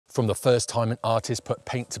From the first time an artist put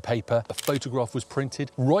paint to paper, a photograph was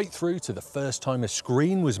printed, right through to the first time a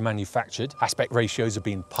screen was manufactured, aspect ratios have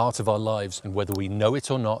been part of our lives, and whether we know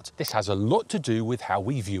it or not, this has a lot to do with how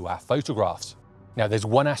we view our photographs. Now, there's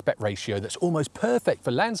one aspect ratio that's almost perfect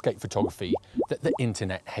for landscape photography that the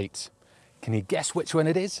internet hates. Can you guess which one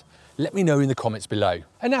it is? Let me know in the comments below.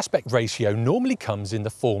 An aspect ratio normally comes in the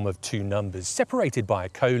form of two numbers separated by a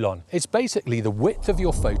colon. It's basically the width of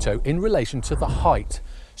your photo in relation to the height.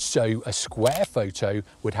 So a square photo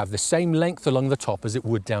would have the same length along the top as it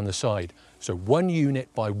would down the side. So 1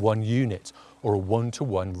 unit by 1 unit, or a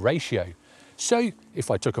 1-to-1 ratio. So if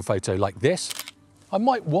I took a photo like this, I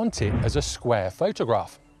might want it as a square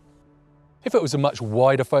photograph. If it was a much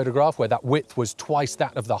wider photograph where that width was twice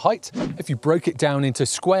that of the height, if you broke it down into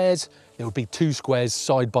squares, there would be 2 squares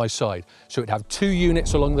side by side. So it'd have 2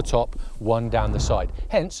 units along the top, 1 down the side.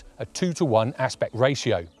 Hence a 2-to-1 aspect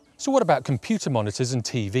ratio. So what about computer monitors and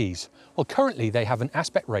TVs? Well, currently they have an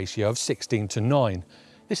aspect ratio of 16:9.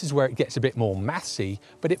 This is where it gets a bit more mathsy,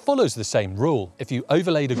 but it follows the same rule. If you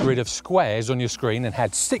overlaid a grid of squares on your screen and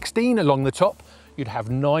had 16 along the top, you'd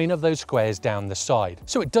have 9 of those squares down the side.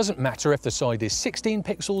 So it doesn't matter if the side is 16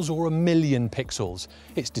 pixels or 1,000,000 pixels.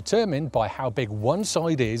 It's determined by how big one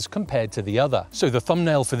side is compared to the other. So the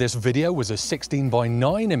thumbnail for this video was a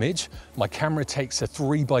 16:9 image, my camera takes a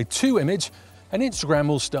 3:2 image, and Instagram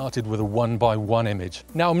all started with a 1:1 image.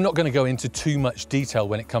 Now, I'm not going to go into too much detail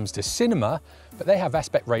when it comes to cinema, but they have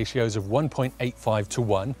aspect ratios of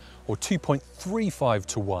 1.85:1 or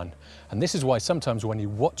 2.35:1. And this is why sometimes when you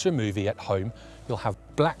watch a movie at home, you'll have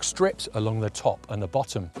black strips along the top and the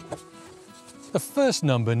bottom. The first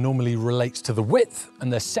number normally relates to the width,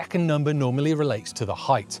 and the second number normally relates to the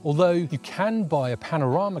height. Although you can buy a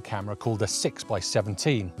panorama camera called a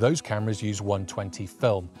 6x17. Those cameras use 120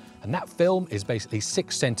 film, and that film is basically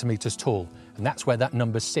 6 centimeters tall, and that's where that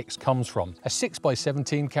number 6 comes from. A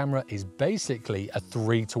 6x17 camera is basically a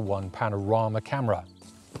 3-to-1 panorama camera.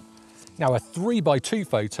 Now, a 3:2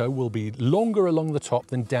 photo will be longer along the top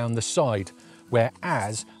than down the side,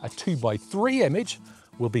 whereas a 2:3 image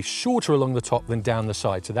will be shorter along the top than down the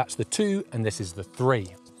side. So that's the 2 and this is the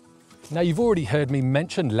 3. Now, you've already heard me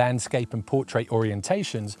mention landscape and portrait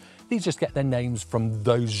orientations. These just get their names from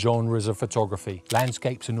those genres of photography.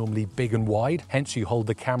 Landscapes are normally big and wide, hence you hold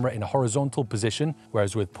the camera in a horizontal position,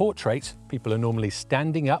 whereas with portraits, people are normally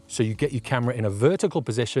standing up, so you get your camera in a vertical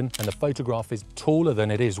position and the photograph is taller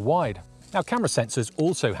than it is wide. Now, camera sensors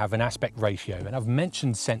also have an aspect ratio, and I've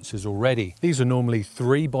mentioned sensors already. These are normally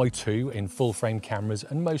 3:2 in full-frame cameras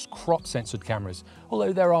and most crop-sensored cameras,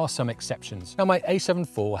 although there are some exceptions. Now, my A7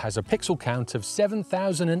 IV has a pixel count of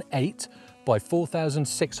 7008 by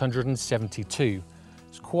 4672.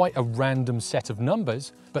 It's quite a random set of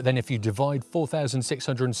numbers, but then if you divide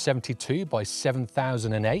 4672 by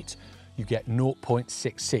 7008, you get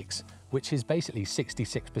 0.66, which is basically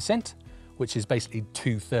 66%, which is basically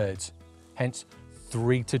 2/3. Hence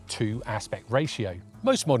 3:2 aspect ratio.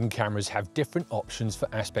 Most modern cameras have different options for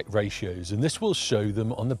aspect ratios, and this will show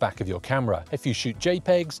them on the back of your camera. If you shoot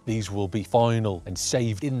JPEGs, these will be final and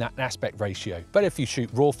saved in that aspect ratio. But if you shoot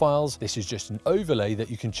RAW files, this is just an overlay that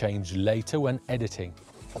you can change later when editing.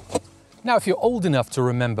 Now, if you're old enough to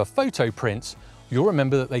remember photo prints, you'll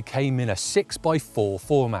remember that they came in a 6:4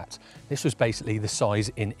 format. This was basically the size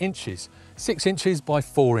in inches, 6 inches by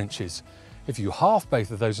 4 inches. If you half both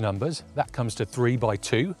of those numbers, that comes to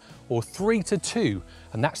 3:2 or 3:2,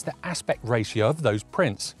 and that's the aspect ratio of those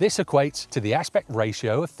prints. This equates to the aspect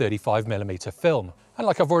ratio of 35mm film. And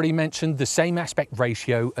like I've already mentioned, the same aspect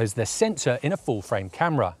ratio as the sensor in a full-frame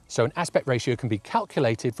camera. So an aspect ratio can be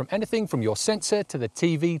calculated from anything from your sensor to the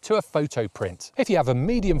TV to a photo print. If you have a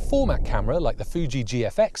medium format camera like the Fuji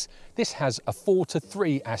GFX, this has a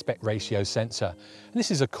 4:3 aspect ratio sensor. And this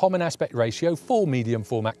is a common aspect ratio for medium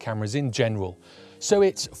format cameras in general. So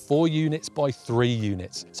it's 4 units by 3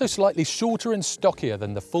 units, so slightly shorter and stockier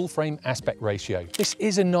than the full frame aspect ratio. This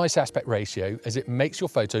is a nice aspect ratio as it makes your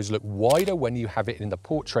photos look wider when you have it in the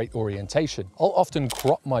portrait orientation. I'll often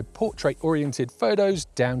crop my portrait oriented photos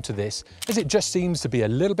down to this as it just seems to be a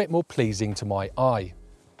little bit more pleasing to my eye.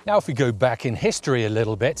 Now, if we go back in history a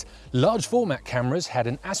little bit, large format cameras had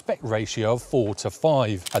an aspect ratio of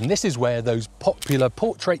 4:5, and this is where those popular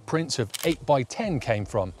portrait prints of 8:10 came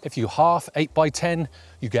from. If you half 8:10,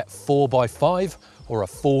 you get 4:5 or a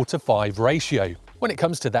 4:5 ratio. When it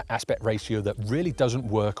comes to that aspect ratio that really doesn't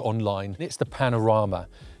work online, it's the panorama.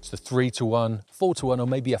 It's the 3:1, 4:1, or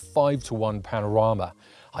maybe a 5:1 panorama.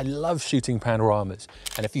 I love shooting panoramas,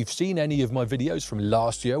 and if you've seen any of my videos from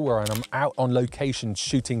last year where I'm out on location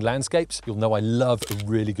shooting landscapes, you'll know I love a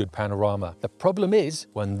really good panorama. The problem is,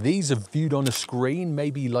 when these are viewed on a screen,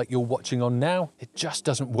 maybe like you're watching on now, it just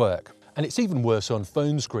doesn't work. And it's even worse on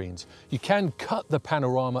phone screens. You can cut the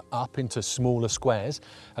panorama up into smaller squares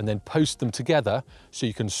and then post them together so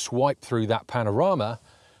you can swipe through that panorama,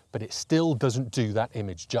 but it still doesn't do that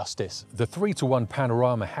image justice. The 3:1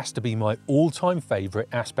 panorama has to be my all-time favorite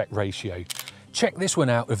aspect ratio. Check this one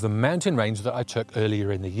out of the mountain range that I took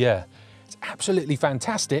earlier in the year. It's absolutely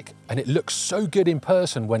fantastic, and it looks so good in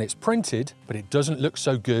person when it's printed, but it doesn't look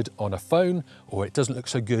so good on a phone, or it doesn't look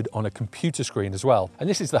so good on a computer screen as well. And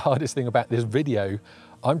this is the hardest thing about this video.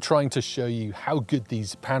 I'm trying to show you how good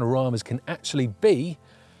these panoramas can actually be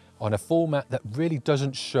on a format that really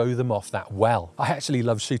doesn't show them off that well. I actually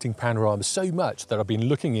love shooting panoramas so much that I've been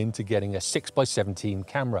looking into getting a 6x17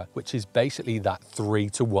 camera, which is basically that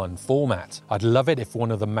 3:1 format. I'd love it if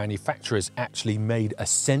one of the manufacturers actually made a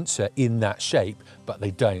sensor in that shape, but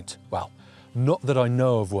they don't. Well, not that I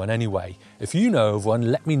know of one anyway. If you know of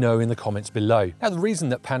one, let me know in the comments below. Now, the reason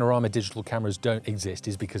that panorama digital cameras don't exist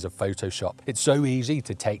is because of Photoshop. It's so easy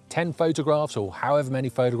to take 10 photographs or however many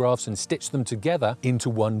photographs and stitch them together into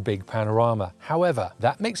one big panorama. However,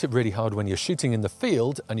 that makes it really hard when you're shooting in the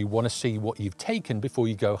field and you want to see what you've taken before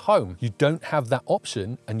you go home. You don't have that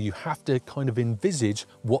option, and you have to kind of envisage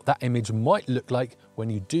what that image might look like when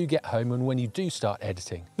you do get home and when you do start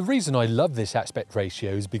editing. The reason I love this aspect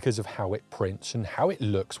ratio is because of how it prints and how it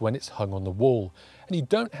looks when it's hung on the wall. And you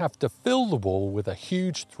don't have to fill the wall with a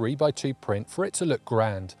huge 3x2 print for it to look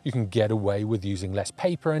grand. You can get away with using less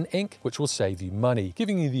paper and ink, which will save you money,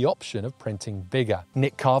 giving you the option of printing bigger.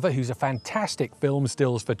 Nick Carver, who's a fantastic film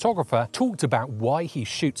stills photographer, talked about why he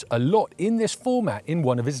shoots a lot in this format in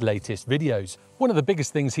one of his latest videos. One of the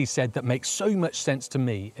biggest things he said that makes so much sense to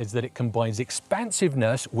me is that it combines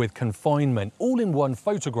expansiveness with confinement all in one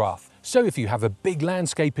photograph. So if you have a big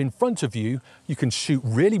landscape in front of you, you can shoot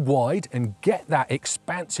really wide and get that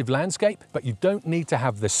expansive landscape, but you don't need to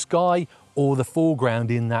have the sky or the foreground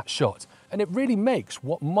in that shot. And it really makes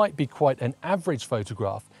what might be quite an average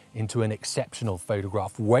photograph into an exceptional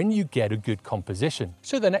photograph when you get a good composition.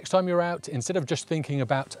 So the next time you're out, instead of just thinking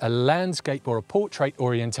about a landscape or a portrait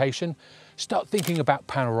orientation, start thinking about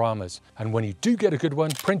panoramas. And when you do get a good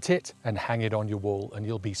one, print it and hang it on your wall, and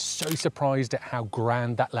you'll be so surprised at how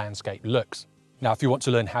grand that landscape looks. Now, if you want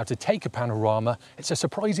to learn how to take a panorama, it's a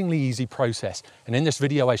surprisingly easy process. And in this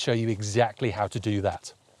video, I show you exactly how to do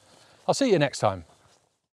that. I'll see you next time.